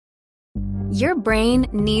Your brain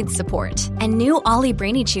needs support, and new Ollie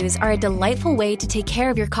Brainy Chews are a delightful way to take care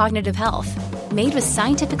of your cognitive health. Made with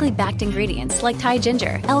scientifically backed ingredients like Thai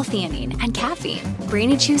ginger, L-theanine, and caffeine,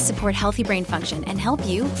 Brainy Chews support healthy brain function and help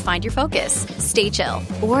you find your focus, stay chill,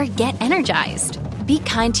 or get energized. Be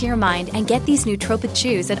kind to your mind and get these nootropic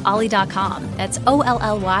chews at ollie.com. That's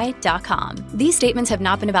OLLY.com. These statements have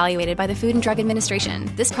not been evaluated by the Food and Drug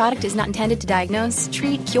Administration. This product is not intended to diagnose,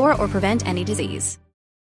 treat, cure, or prevent any disease.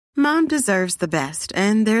 Mom deserves the best,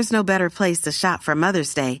 and there's no better place to shop for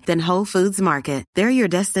Mother's Day than Whole Foods Market. They're your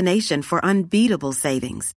destination for unbeatable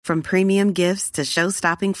savings, from premium gifts to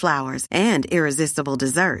show-stopping flowers and irresistible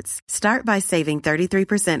desserts. Start by saving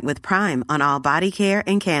 33% with Prime on all body care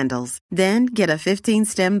and candles. Then get a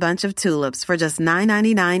 15-stem bunch of tulips for just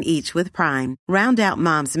 $9.99 each with Prime. Round out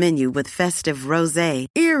Mom's menu with festive rosé,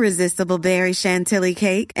 irresistible berry chantilly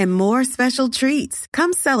cake, and more special treats.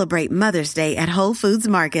 Come celebrate Mother's Day at Whole Foods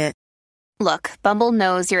Market. Look, Bumble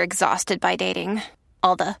knows you're exhausted by dating.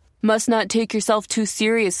 All the, must not take yourself too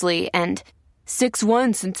seriously, and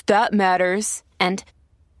 6'1" since that matters, and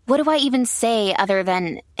what do I even say other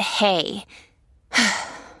than, hey?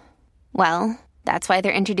 Well, that's why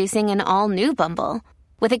they're introducing an all-new Bumble,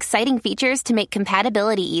 with exciting features to make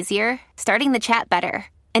compatibility easier, starting the chat better,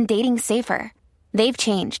 and dating safer. They've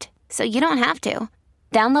changed, so you don't have to.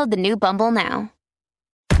 Download the new Bumble now.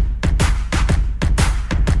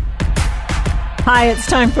 Hi, it's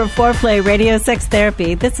time for Foreplay Radio Sex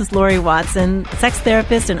Therapy. This is Lori Watson, sex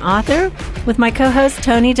therapist and author, with my co-host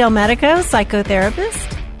Tony Del Medico,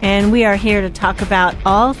 psychotherapist. And we are here to talk about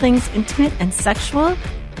all things intimate and sexual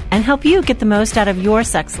and help you get the most out of your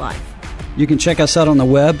sex life. You can check us out on the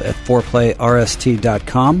web at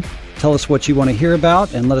foreplayrst.com. Tell us what you want to hear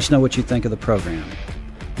about and let us know what you think of the program.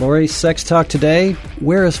 Lori, Sex Talk today,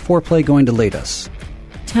 where is foreplay going to lead us?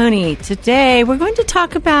 Tony, today we're going to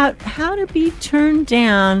talk about how to be turned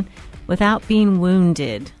down without being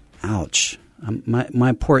wounded. Ouch.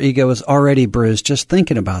 My poor ego is already bruised just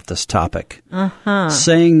thinking about this topic.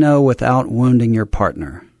 Saying no without wounding your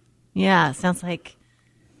partner. Yeah, sounds like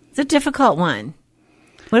it's a difficult one.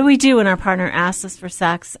 What do we do when our partner asks us for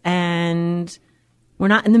sex and we're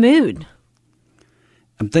not in the mood?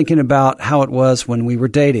 I'm thinking about how it was when we were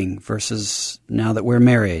dating versus now that we're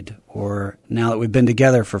married or now that we've been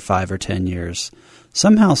together for 5 or 10 years.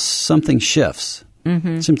 Somehow something shifts.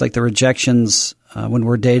 It seems like the rejections when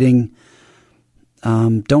we're dating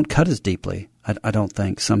don't cut as deeply, I don't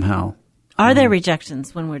think, somehow. Are there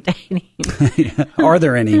rejections when we're dating? Are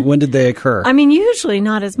there any? When did they occur? I mean, usually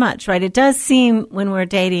not as much, right? It does seem when we're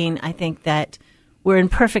dating, I think, that we're in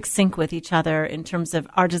perfect sync with each other in terms of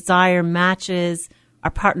our desire matches our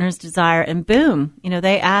partner's desire, and boom,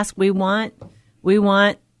 they ask, we want,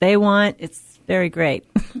 they want. It's very great.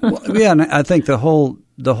 Well, yeah, and I think the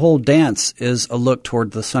whole dance is a look toward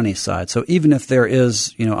the sunny side. So even if there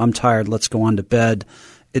is, I'm tired, let's go on to bed,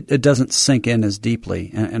 it doesn't sink in as deeply.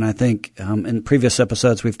 And I think in previous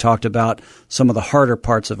episodes we've talked about some of the harder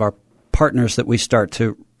parts of our partners that we start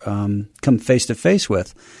to come face to face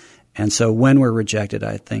with. And so when we're rejected,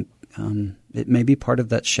 I think it may be part of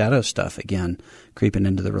that shadow stuff again, creeping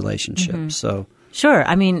into the relationship. So sure.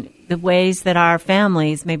 I mean, the ways that our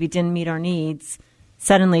families maybe didn't meet our needs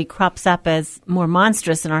suddenly crops up as more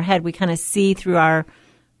monstrous in our head. We kind of see through our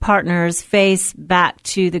partner's face back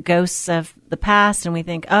to the ghosts of the past, and we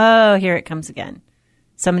think, oh, here it comes again.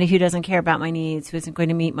 Somebody who doesn't care about my needs, who isn't going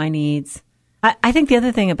to meet my needs. I think the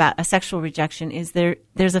other thing about a sexual rejection is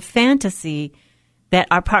there's a fantasy that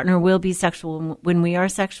our partner will be sexual when we are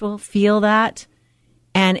sexual, feel that.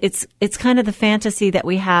 And it's kind of the fantasy that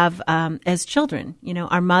we have as children.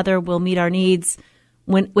 Our mother will meet our needs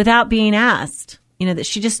without being asked, that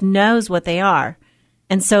she just knows what they are.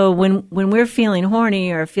 And so when we're feeling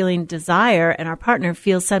horny or feeling desire and our partner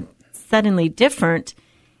feels suddenly different,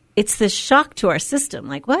 it's this shock to our system.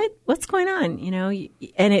 Like, what's going on?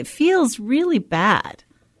 And it feels really bad.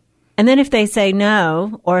 And then if they say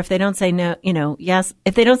no, or if they don't say no, yes,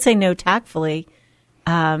 if they don't say no tactfully,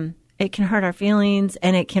 it can hurt our feelings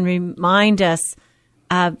and it can remind us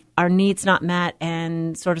of our needs not met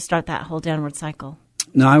and sort of start that whole downward cycle.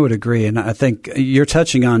 No, I would agree. And I think you're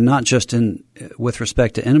touching on not just with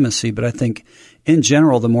respect to intimacy, but I think in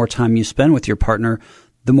general, the more time you spend with your partner,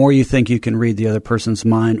 the more you think you can read the other person's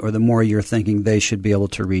mind, or the more you're thinking they should be able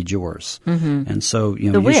to read yours. And so,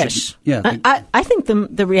 the wish. I think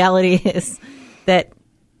the reality is that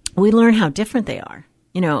we learn how different they are.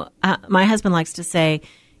 My husband likes to say,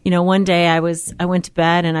 one day I went to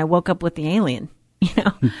bed and I woke up with the alien.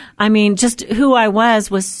 I mean, just who I was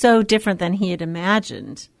so different than he had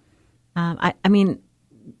imagined. I mean,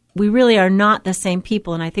 we really are not the same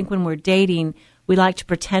people. And I think when we're dating, we like to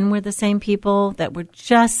pretend we're the same people, that we're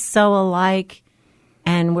just so alike,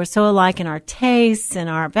 and we're so alike in our tastes and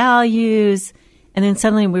our values. And then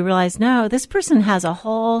suddenly we realize, no, this person has a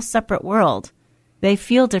whole separate world. They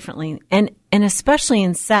feel differently. And especially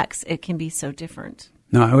in sex, it can be so different.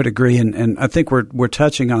 No, I would agree. And I think we're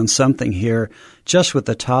touching on something here just with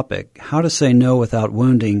the topic, how to say no without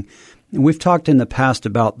wounding. And we've talked in the past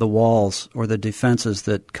about the walls or the defenses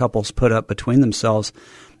that couples put up between themselves.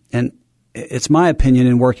 And it's my opinion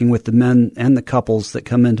in working with the men and the couples that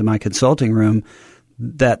come into my consulting room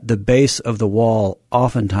that the base of the wall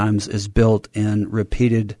oftentimes is built in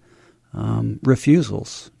repeated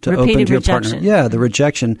refusals to open to your partner. Yeah, the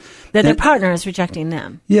rejection. That their partner is rejecting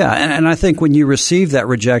them. Yeah, and I think when you receive that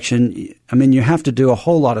rejection, I mean, you have to do a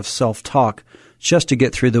whole lot of self-talk just to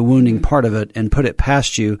get through the wounding part of it and put it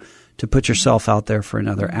past you to put yourself out there for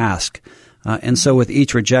another ask. And so with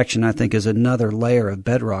each rejection, I think, is another layer of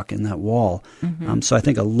bedrock in that wall. So I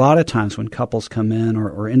think a lot of times when couples come in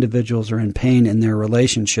or individuals are in pain in their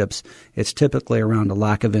relationships, it's typically around a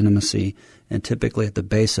lack of intimacy, and typically at the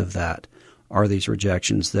base of that are these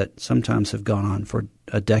rejections that sometimes have gone on for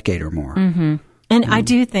a decade or more. And I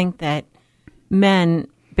do think that men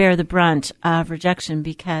bear the brunt of rejection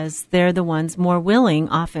because they're the ones more willing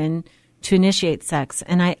often to initiate sex.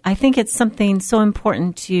 And I think it's something so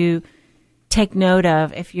important to take note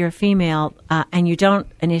of if you're a female and you don't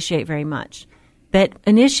initiate very much, that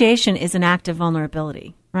initiation is an act of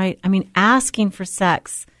vulnerability, right? I mean, asking for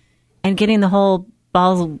sex and getting the whole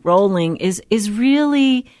ball rolling is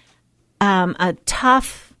really a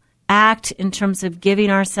tough act in terms of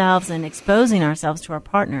giving ourselves and exposing ourselves to our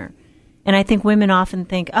partner. And I think women often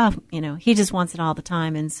think, oh, he just wants it all the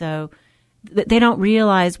time. And so they don't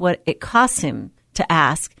realize what it costs him to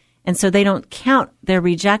ask. And so they don't count their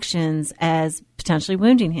rejections as potentially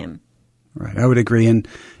wounding him. Right. I would agree. And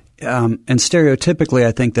stereotypically,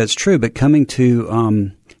 I think that's true. But coming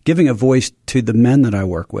to giving a voice to the men that I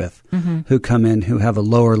work with who come in who have a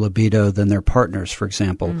lower libido than their partners, for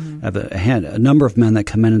example. I have a number of men that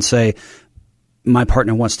come in and say, my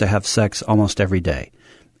partner wants to have sex almost every day.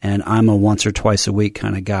 And I'm a once or twice a week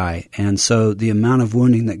kind of guy. And so the amount of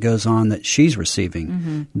wounding that goes on that she's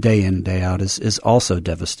receiving day in and day out is also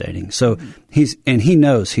devastating. So he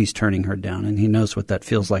knows he's turning her down, and he knows what that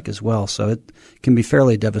feels like as well. So it can be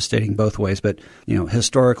fairly devastating both ways. But,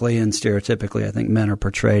 historically and stereotypically, I think men are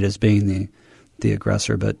portrayed as being the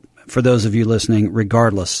aggressor. But for those of you listening,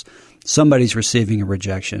 regardless, somebody's receiving a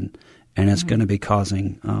rejection. And it's going to be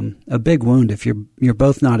causing a big wound if you're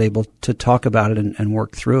both not able to talk about it and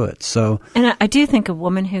work through it. So, and I do think a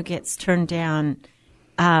woman who gets turned down,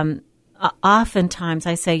 oftentimes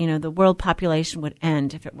I say, the world population would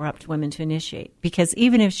end if it were up to women to initiate. Because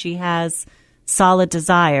even if she has solid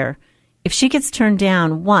desire, if she gets turned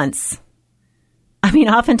down once,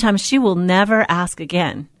 oftentimes she will never ask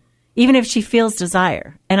again, even if she feels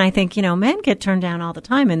desire. And I think, men get turned down all the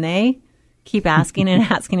time, and they keep asking and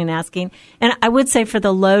asking and asking. And I would say for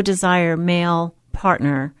the low desire male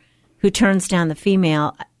partner who turns down the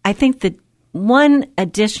female, I think that one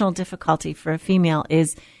additional difficulty for a female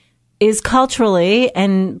is culturally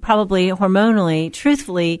and probably hormonally,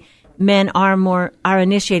 truthfully, men are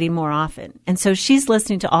initiating more often. And so she's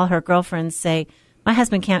listening to all her girlfriends say, my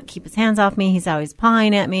husband can't keep his hands off me. He's always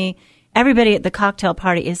pawing at me. Everybody at the cocktail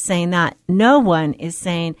party is saying that. No one is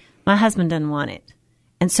saying, my husband doesn't want it.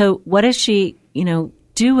 And so what does she,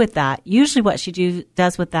 do with that? Usually what she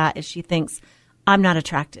does with that is she thinks, I'm not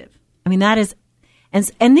attractive. That is,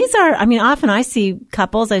 and these are, often I see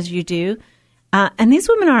couples, as you do, and these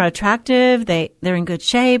women are attractive. They're in good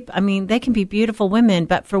shape. They can be beautiful women,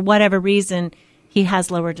 but for whatever reason, he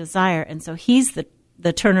has lower desire. And so he's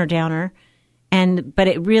the turner downer. But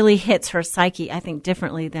it really hits her psyche, I think,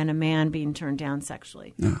 differently than a man being turned down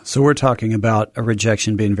sexually. Yeah. So we're talking about a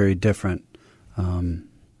rejection being very different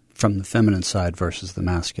from the feminine side versus the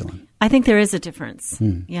masculine. I think there is a difference.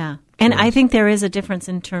 Yeah. And I think there is a difference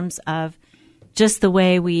in terms of just the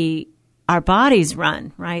way our bodies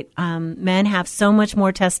run, right? Men have so much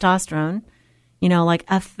more testosterone, like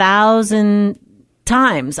 1,000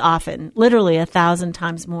 times often, literally 1,000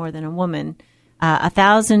 times more than a woman.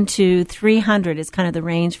 1,000 to 300 is kind of the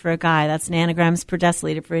range for a guy. That's nanograms per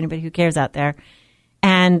deciliter for anybody who cares out there.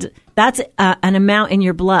 And that's an amount in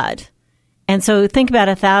your blood. And so think about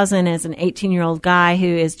 1,000 as an 18-year-old guy who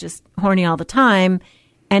is just horny all the time.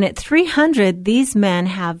 And at 300, these men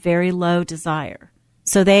have very low desire.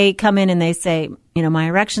 So they come in and they say, my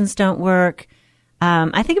erections don't work.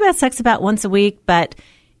 I think about sex about once a week, but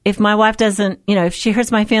if my wife doesn't, if she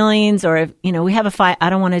hurts my feelings or if, we have a fight, I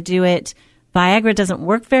don't want to do it. Viagra doesn't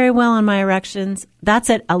work very well on my erections. That's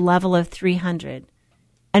at a level of 300.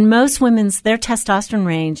 And most women's, their testosterone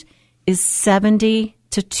range is 70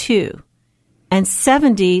 to 2. And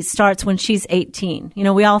 70 starts when she's 18. You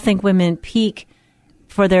know, we all think women peak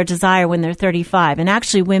for their desire when they're 35. And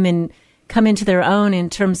actually women come into their own in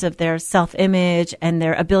terms of their self-image and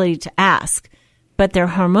their ability to ask. But their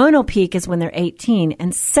hormonal peak is when they're 18.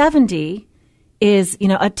 And 70 is, you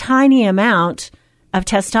know, a tiny amount of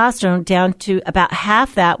testosterone, down to about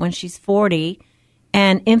half that when she's 40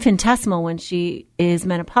 and infinitesimal when she is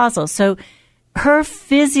menopausal. So her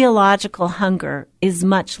physiological hunger is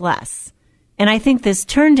much less. And I think this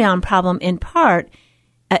turn down problem in part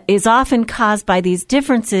is often caused by these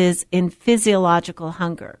differences in physiological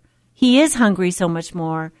hunger. He is hungry so much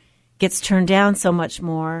more, gets turned down so much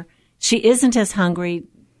more. She isn't as hungry,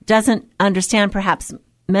 doesn't understand perhaps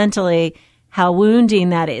mentally how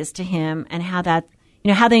wounding that is to him and how that, you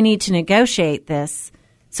know, how they need to negotiate this.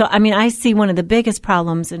 So, I mean, I see one of the biggest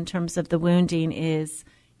problems in terms of the wounding is,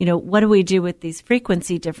 you know, what do we do with these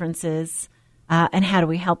frequency differences and how do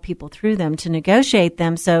we help people through them to negotiate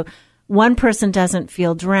them so one person doesn't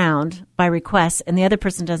feel drowned by requests and the other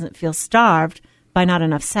person doesn't feel starved by not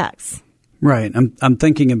enough sex. Right. I'm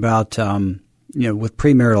thinking about, you know, with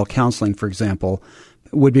premarital counseling, for example,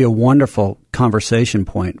 would be a wonderful conversation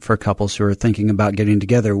point for couples who are thinking about getting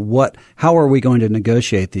together. How are we going to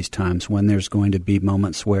negotiate these times when there's going to be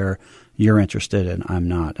moments where you're interested and I'm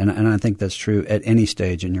not? And I think that's true at any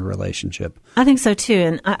stage in your relationship. I think so too.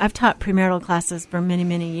 And I've taught premarital classes for many,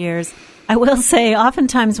 many years. I will say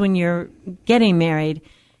oftentimes when you're getting married,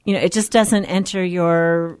 you know, it just doesn't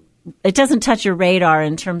it doesn't touch your radar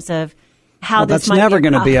in terms of how this might be. That's never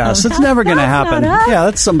going to be us. It's never going to happen. Yeah,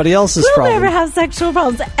 that's somebody else's problem. We'll never have sexual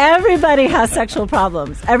problems. Everybody has sexual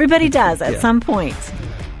problems. Everybody does at some point.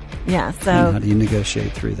 Yeah. So and how do you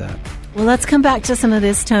negotiate through that? Well, let's come back to some of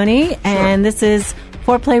this, Tony. And This is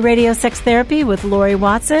Foreplay Radio Sex Therapy with Lori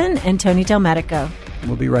Watson and Tony Del Medico.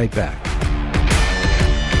 We'll be right back.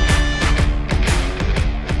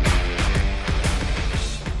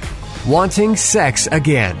 Wanting sex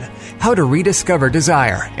again. How to rediscover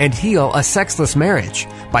desire and heal a sexless marriage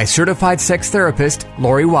by certified sex therapist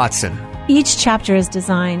Lori Watson. Each chapter is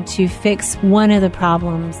designed to fix one of the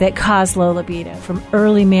problems that cause low libido, from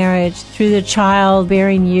early marriage through the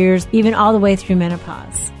childbearing years, even all the way through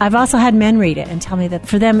menopause. I've also had men read it and tell me that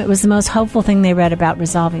for them it was the most hopeful thing they read about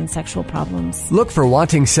resolving sexual problems. Look for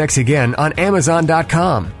Wanting Sex Again on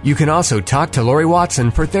Amazon.com. You can also talk to Lori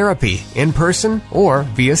Watson for therapy in person or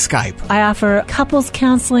via Skype. I offer couples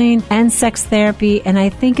counseling and sex therapy, and I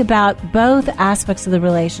think about both aspects of the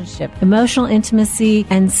relationship, emotional intimacy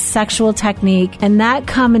and sexual technique, and that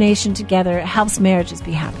combination together helps marriages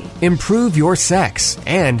be happy. Improve your sex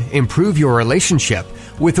and improve your relationship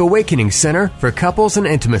with Awakening Center for Couples and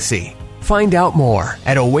Intimacy. Find out more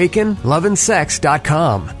at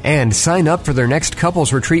awakenloveandsex.com and sign up for their next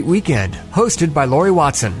couples retreat weekend, hosted by Lori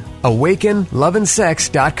Watson.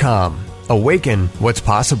 awakenloveandsex.com. Awaken what's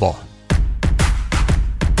possible.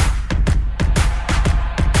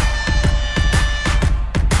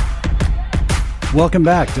 Welcome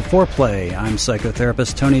back to Foreplay. I'm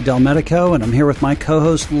psychotherapist Tony Del Medico, and I'm here with my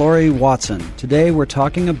co-host Lori Watson. Today we're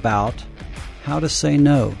talking about how to say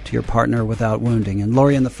no to your partner without wounding. And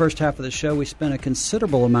Lori, in the first half of the show, we spent a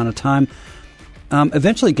considerable amount of time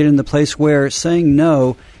eventually getting to the place where saying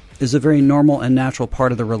no is a very normal and natural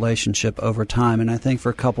part of the relationship over time. And I think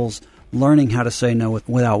for couples, learning how to say no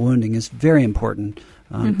without wounding is very important.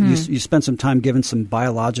 You spent some time giving some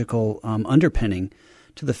biological underpinning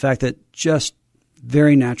to the fact that just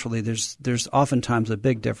very naturally, there's oftentimes a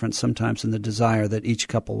big difference sometimes in the desire that each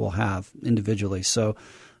couple will have individually. So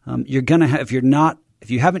you're going to have, if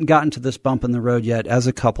you haven't gotten to this bump in the road yet as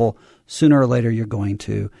a couple, sooner or later you're going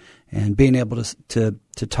to. And being able to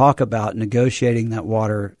talk about negotiating that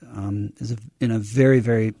water is in a very,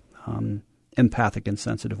 very empathic and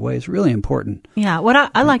sensitive way is really important. Yeah,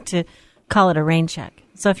 what I like to call it a rain check.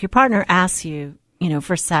 So if your partner asks you,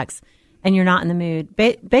 for sex, and you're not in the mood,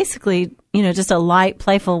 basically, just a light,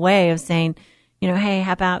 playful way of saying, hey,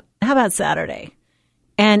 how about Saturday?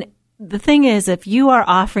 And the thing is, if you are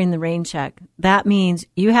offering the rain check, that means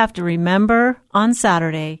you have to remember on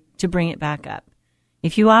Saturday to bring it back up.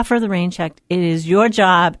 If you offer the rain check, it is your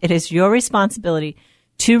job, it is your responsibility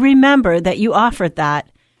to remember that you offered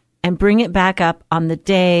that and bring it back up on the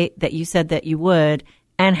day that you said that you would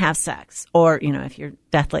and have sex. Or, if you're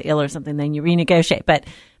deathly ill or something, then you renegotiate.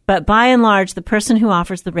 But by and large, the person who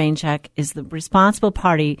offers the rain check is the responsible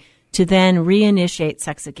party to then reinitiate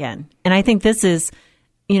sex again. And I think this is,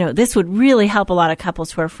 this would really help a lot of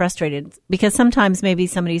couples who are frustrated, because sometimes maybe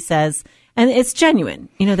somebody says, And it's genuine.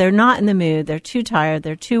 They're not in the mood. They're too tired.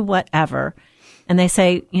 They're too whatever. And they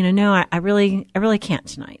say, no, I really can't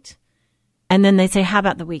tonight. And then they say, how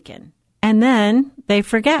about the weekend? And then they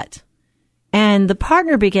forget. And the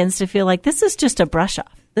partner begins to feel like this is just a brush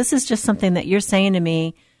off. This is just something that you're saying to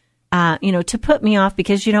me, to put me off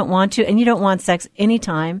because you don't want to, and you don't want sex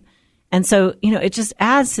anytime. And so, it just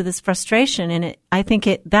adds to this frustration. And I think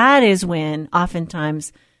that is when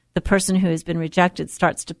oftentimes the person who has been rejected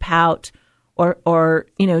starts to pout or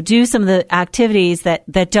do some of the activities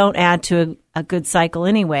that don't add to a good cycle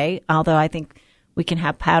anyway. Although I think we can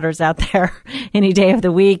have pouters out there any day of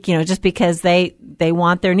the week, just because they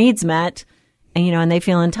want their needs met and, and they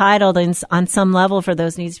feel entitled on some level for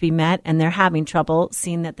those needs to be met. And they're having trouble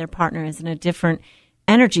seeing that their partner is in a different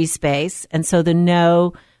energy space. And so the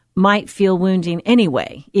no might feel wounding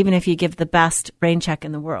anyway, even if you give the best rain check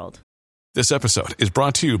in the world. This episode is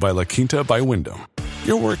brought to you by La Quinta by Wyndham.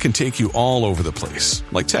 Your work can take you all over the place,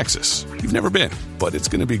 like Texas. You've never been, but it's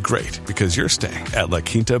going to be great because you're staying at La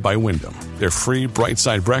Quinta by Wyndham. Their free Bright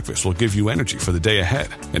Side breakfast will give you energy for the day ahead.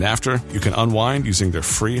 And after, you can unwind using their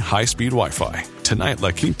free high-speed Wi-Fi. Tonight,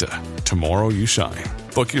 La Quinta. Tomorrow, you shine.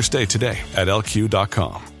 Book your stay today at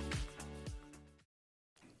LQ.com.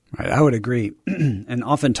 Right, I would agree. And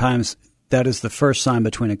oftentimes, that is the first sign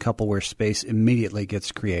between a couple where space immediately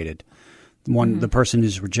gets created. The person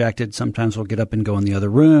who's rejected sometimes will get up and go in the other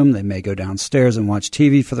room. They may go downstairs and watch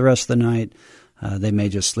TV for the rest of the night. They may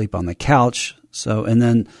just sleep on the couch. So, and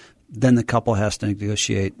then the couple has to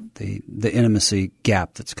negotiate the intimacy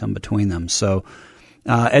gap that's come between them. So,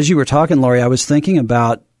 as you were talking, Lori, I was thinking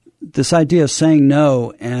about this idea of saying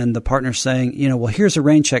no and the partner saying, well, here's a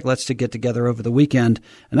rain check. Let's get together over the weekend.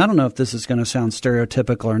 And I don't know if this is going to sound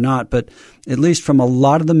stereotypical or not, but at least from a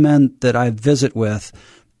lot of the men that I visit with,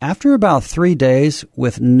 after about 3 days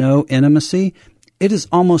with no intimacy, it is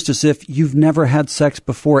almost as if you've never had sex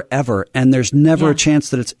before ever, and there's never a chance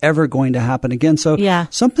that it's ever going to happen again. So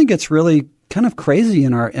something gets really kind of crazy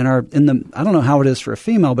in the I don't know how it is for a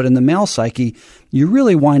female, but in the male psyche, you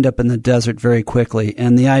really wind up in the desert very quickly.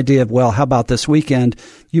 And the idea of, well, how about this weekend?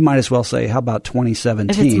 You might as well say, how about 2017?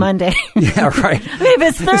 If it's Monday. Yeah, right. I mean, if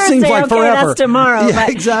it's Thursday, seems like okay, forever. That's tomorrow. Yeah, but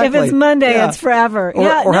exactly. If it's Monday, it's forever.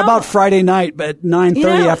 Or how about Friday night at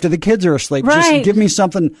 9:30 after the kids are asleep? Right. Just give me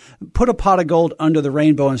something, put a pot of gold under the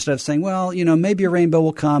rainbow instead of saying, well, maybe a rainbow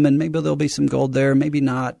will come and maybe there'll be some gold there, maybe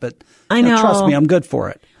not. But I know. Trust me, I'm good for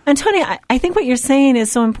it. And Tony, I think what you're saying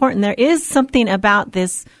is so important. There is something about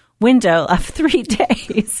this window of 3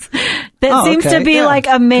 days that seems to be like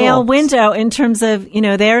a male window in terms of,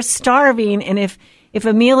 they're starving. And if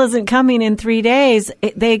a meal isn't coming in 3 days,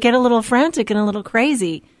 they get a little frantic and a little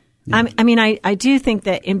crazy. Yeah. I do think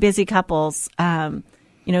that in busy couples,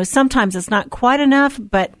 sometimes it's not quite enough,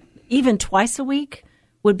 but even twice a week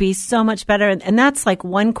would be so much better. And that's like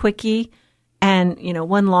one quickie and,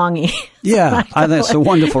 one longie. Yeah, I think it's a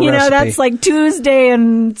wonderful recipe. That's like Tuesday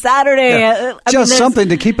and Saturday. Yeah. Just something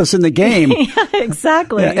to keep us in the game. Yeah,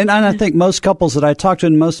 exactly. Yeah, and I think most couples that I talk to,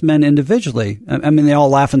 and most men individually, they all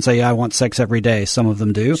laugh and say, yeah, I want sex every day. Some of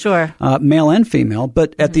them do. Sure. Male and female.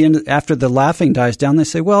 But at the end, after the laughing dies down, they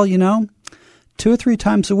say, well, 2 or 3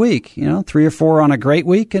 times a week, 3 or 4 on a great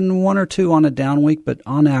week and 1 or 2 on a down week. But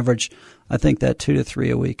on average, I think that 2 to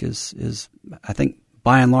 3 a week is I think,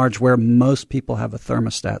 by and large, where most people have a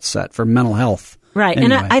thermostat set for mental health. Right.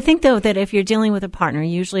 Anyway. And I think, though, that if you're dealing with a partner,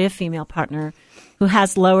 usually a female partner, who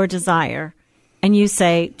has lower desire, and you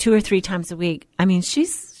say 2 or 3 times a week,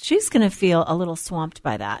 she's going to feel a little swamped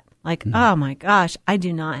by that. Like, oh, my gosh, I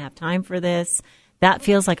do not have time for this. That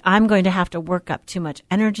feels like I'm going to have to work up too much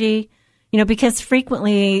energy. Because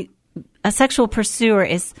frequently a sexual pursuer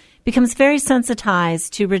becomes very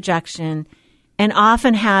sensitized to rejection and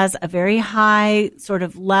often has a very high sort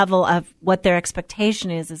of level of what their expectation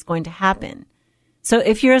is going to happen. So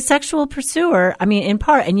if you're a sexual pursuer, in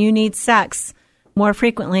part, and you need sex more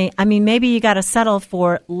frequently, maybe you got to settle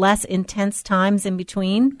for less intense times in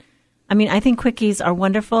between. I think quickies are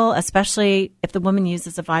wonderful, especially if the woman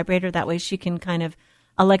uses a vibrator. That way she can kind of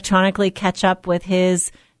electronically catch up with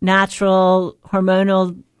his natural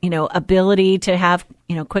hormonal, ability to have,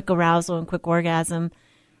 quick arousal and quick orgasm.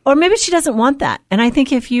 Or maybe she doesn't want that. And I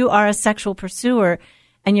think if you are a sexual pursuer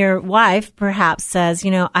and your wife perhaps says,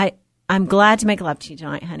 I'm glad to make love to you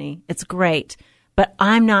tonight, honey. It's great, but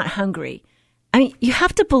I'm not hungry. You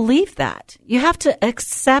have to believe that. You have to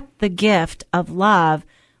accept the gift of love.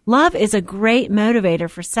 Love is a great motivator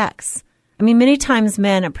for sex. Many times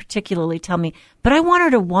men particularly tell me, but I want her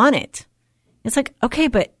to want it. It's like, okay,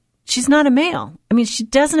 but she's not a male. She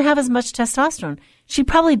doesn't have as much testosterone. She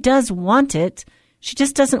probably does want it. She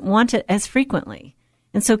just doesn't want it as frequently.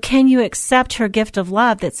 And so can you accept her gift of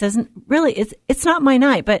love that says, really, it's not my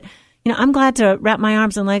night, but I'm glad to wrap my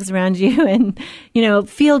arms and legs around you and,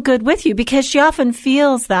 feel good with you, because she often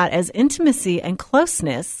feels that as intimacy and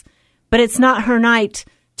closeness, but it's not her night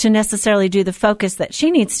to necessarily do the focus that she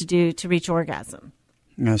needs to do to reach orgasm.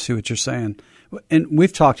 I see what you're saying. And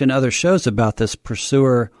we've talked in other shows about this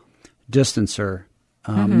pursuer-distancer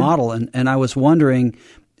model. And I was wondering,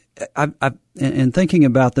 in thinking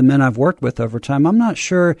about the men I've worked with over time, I'm not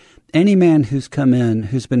sure any man who's come in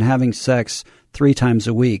who's been having sex 3 times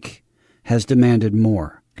a week has demanded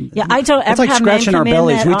more. Yeah, I don't ever it's like have scratching men our come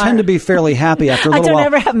bellies. In We tend to be fairly happy after a little while. I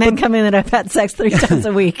don't ever have men come in that have had sex 3 times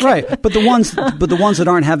a week. Right. But the ones that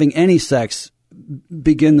aren't having any sex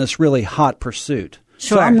begin this really hot pursuit.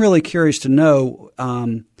 Sure. So I'm really curious to know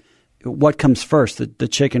what comes first, the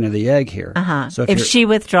chicken or the egg here. So if she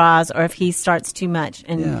withdraws or if he starts too much.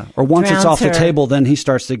 Or once it's off her. the table, then he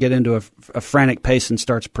starts to get into a frantic pace and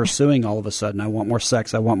starts pursuing all of a sudden. I want more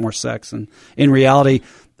sex. I want more sex. And in reality,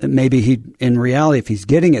 if he's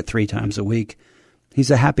getting it 3 times a week, he's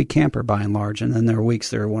a happy camper by and large. And then there are weeks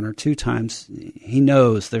there are 1 or 2 times. He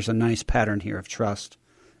knows there's a nice pattern here of trust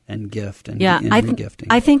and gift and regifting.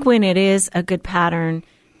 I think when it is a good pattern,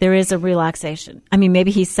 there is a relaxation. I mean, maybe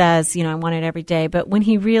he says, I want it every day. But when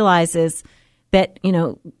he realizes that,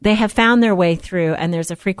 they have found their way through and there's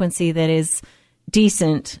a frequency that is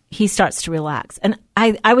decent, he starts to relax. And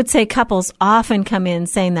I would say couples often come in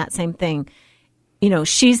saying that same thing.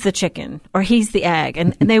 She's the chicken or he's the egg.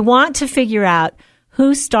 And they want to figure out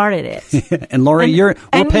who started it. And Lori, we're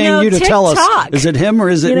paying you to tell us, is it him or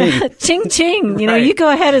is it me? Ching, ching. Right. You go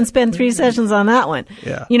ahead and spend 3 sessions on that one.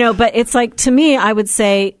 Yeah. But it's like, to me, I would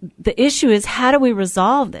say the issue is, how do we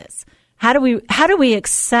resolve this? How do we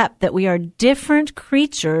accept that we are different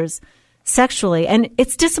creatures sexually? And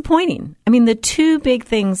it's disappointing. I mean, the 2 big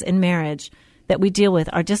things in marriage that we deal with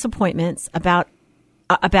are disappointments about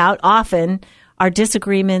often our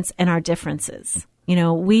disagreements and our differences.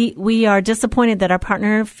 We are disappointed that our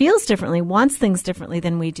partner feels differently, wants things differently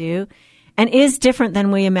than we do, and is different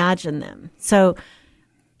than we imagine them. So,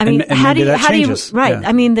 I mean, how do you, right? Yeah.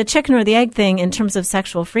 I mean, the chicken or the egg thing in terms of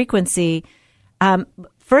sexual frequency.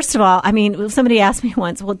 First of all, I mean, somebody asked me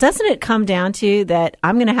once, well, doesn't it come down to that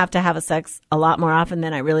I'm going to have a sex a lot more often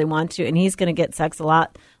than I really want to, and he's going to get sex a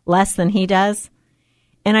lot less than he does?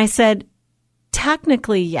 And I said,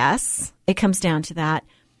 technically, yes, it comes down to that.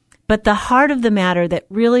 But the heart of the matter that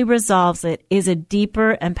really resolves it is a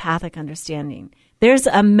deeper empathic understanding. There's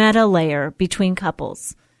a meta layer between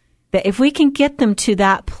couples that if we can get them to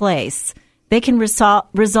that place, they can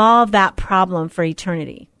resolve that problem for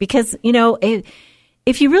eternity. Because,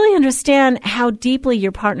 if you really understand how deeply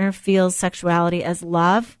your partner feels sexuality as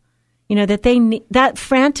love, that that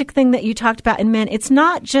frantic thing that you talked about in men, it's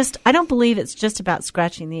not just, I don't believe it's just about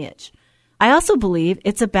scratching the itch. I also believe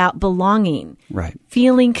it's about belonging, right?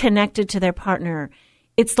 Feeling connected to their partner.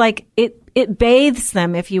 It's like it bathes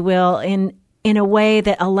them, if you will, in a way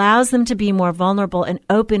that allows them to be more vulnerable and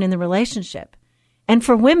open in the relationship. And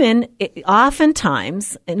for women,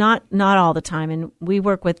 oftentimes, not all the time, and we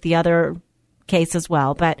work with the other case as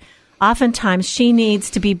well, but oftentimes she needs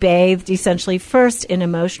to be bathed essentially first in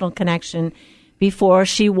emotional connection before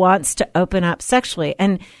she wants to open up sexually.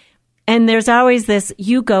 And there's always this,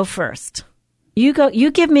 you go first. You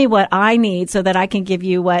give me what I need so that I can give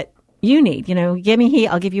you what you need. Give me heat,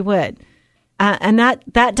 I'll give you wood. And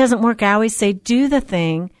that doesn't work. I always say, do the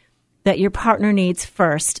thing that your partner needs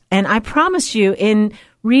first. And I promise you, in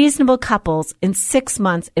reasonable couples, in 6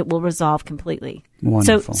 months, it will resolve completely.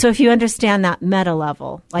 Wonderful. So if you understand that meta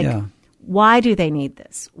level, why do they need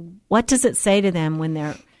this? What does it say to them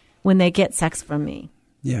when they get sex from me?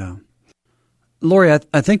 Yeah. Lori,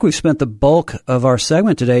 I think we've spent the bulk of our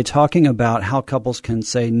segment today talking about how couples can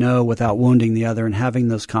say no without wounding the other and having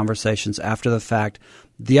those conversations after the fact.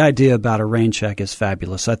 The idea about a rain check is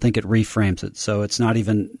fabulous. I think it reframes it. So it's not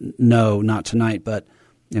even no, not tonight, but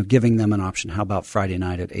giving them an option. How about Friday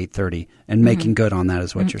night at 8:30 and making good on that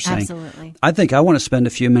is what you're saying. Absolutely. I think I want to spend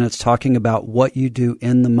a few minutes talking about what you do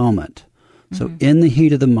in the moment. So in the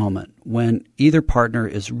heat of the moment, when either partner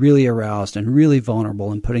is really aroused and really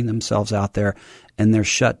vulnerable and putting themselves out there and they're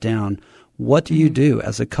shut down, what do you do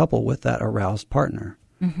as a couple with that aroused partner?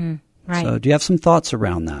 Right. So do you have some thoughts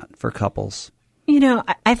around that for couples?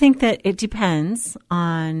 I think that it depends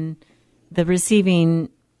on the receiving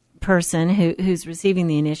person who's receiving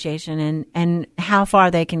the initiation and how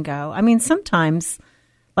far they can go. I mean, sometimes,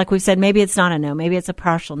 like we've said, maybe it's not a no, maybe it's a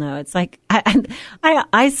partial no. It's like,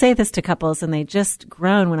 I say this to couples and they just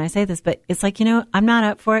groan when I say this, but it's like, I'm not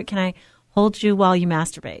up for it. Can I hold you while you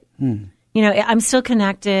masturbate? I'm still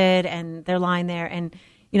connected, and they're lying there. And,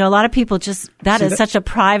 a lot of people that is such a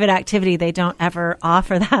private activity. They don't ever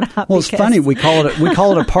offer that up. Well, it's funny. We call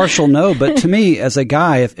it a partial no. But to me, as a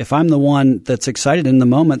guy, if I'm the one that's excited in the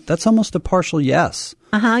moment, that's almost a partial yes.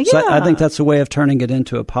 Yeah. So I think that's a way of turning it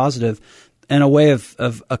into a positive and a way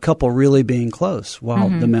of a couple really being close while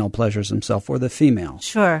the male pleasures himself or the female.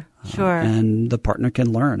 Sure. And the partner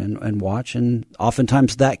can learn and watch. And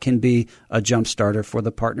oftentimes that can be a jump starter for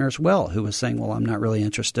the partner as well, who is saying, well, I'm not really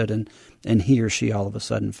interested. And he or she all of a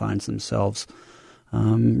sudden finds themselves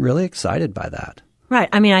really excited by that. Right.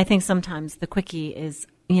 I mean, I think sometimes the quickie is,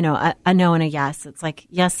 a no and a yes. It's like,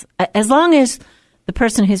 yes, as long as the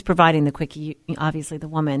person who's providing the quickie, obviously the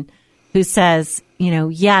woman, who says,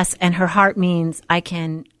 yes, and her heart means I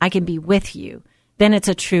can be with you, then it's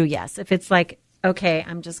a true yes. If it's like, okay,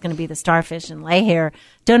 I'm just going to be the starfish and lay here,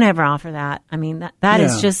 don't ever offer that. I mean, that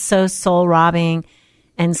is just so soul robbing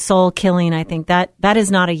and soul killing. I think that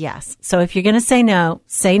is not a yes. So if you're going to say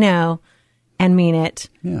no and mean it.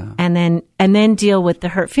 Yeah. And then deal with the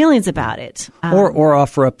hurt feelings about it. Or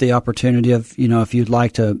offer up the opportunity of, if you'd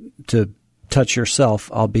like to touch yourself,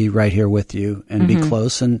 I'll be right here with you and be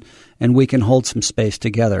close, and we can hold some space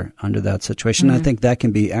together under that situation. I think that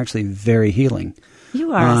can be actually very healing.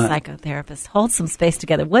 You are a psychotherapist. Hold some space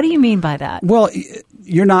together. What do you mean by that? Well,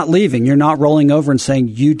 you're not leaving. You're not rolling over and saying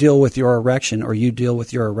you deal with your erection or you deal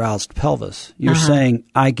with your aroused pelvis. You're saying,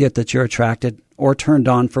 I get that you're attracted or turned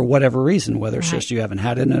on for whatever reason, whether it's just you haven't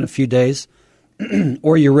had it in a few days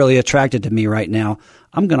or you're really attracted to me right now.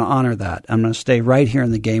 I'm going to honor that. I'm going to stay right here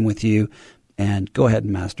in the game with you and go ahead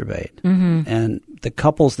and masturbate. And the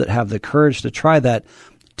couples that have the courage to try that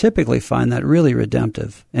typically find that really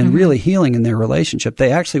redemptive and really healing in their relationship.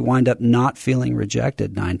 They actually wind up not feeling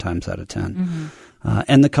rejected 9 times out of 10.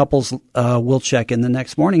 And the couples will check in the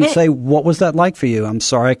next morning and say, what was that like for you? I'm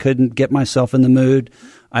sorry I couldn't get myself in the mood.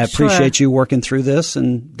 I appreciate you working through this.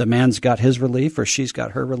 And the man's got his relief or she's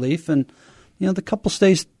got her relief. And, the couple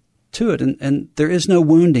stays to it. And there is no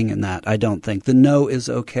wounding in that, I don't think. The no is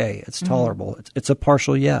okay. It's tolerable. It's a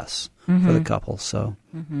partial yes for the couple. So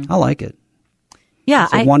I like it. Yeah,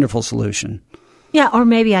 it's a wonderful solution. Yeah, or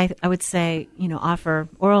maybe I would say, offer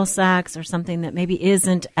oral sex or something that maybe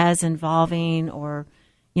isn't as involving, or,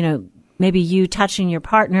 maybe you touching your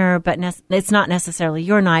partner, but it's not necessarily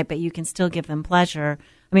your night, but you can still give them pleasure.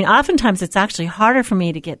 I mean, oftentimes it's actually harder for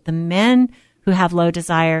me to get the men who have low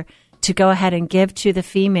desire to go ahead and give to the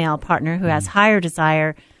female partner who has higher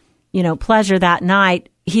desire, pleasure that night.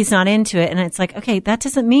 He's not into it. And it's like, okay, that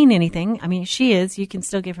doesn't mean anything. I mean, she is. You can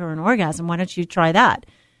still give her an orgasm. Why don't you try that?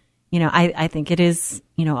 I think it is,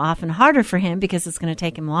 often harder for him because it's going to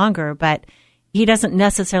take him longer, but he doesn't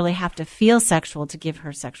necessarily have to feel sexual to give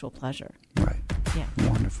her sexual pleasure. Right. Yeah.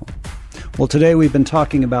 Wonderful. Well, today we've been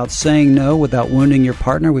talking about saying no without wounding your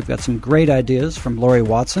partner. We've got some great ideas from Lori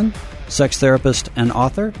Watson, sex therapist and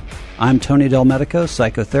author. I'm Tony Del Medico,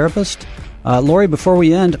 psychotherapist. Lori, before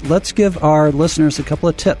we end, let's give our listeners a couple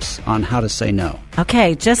of tips on how to say no.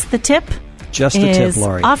 Okay, just the tip. Just the tip,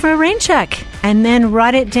 Lori. Offer a rain check and then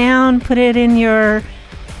write it down, put it in your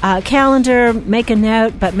calendar, make a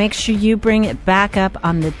note, but make sure you bring it back up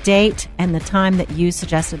on the date and the time that you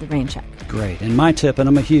suggested the rain check. Great. And my tip, and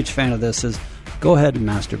I'm a huge fan of this, is go ahead and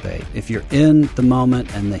masturbate. If you're in the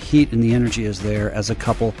moment and the heat and the energy is there as a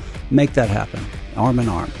couple, make that happen, arm in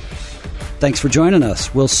arm. Thanks for joining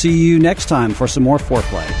us. We'll see you next time for some more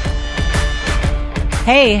Foreplay.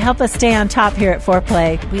 Hey, help us stay on top here at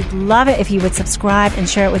Foreplay. We'd love it if you would subscribe and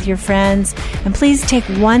share it with your friends. And please take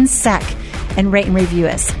 1 sec and rate and review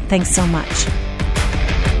us. Thanks so much.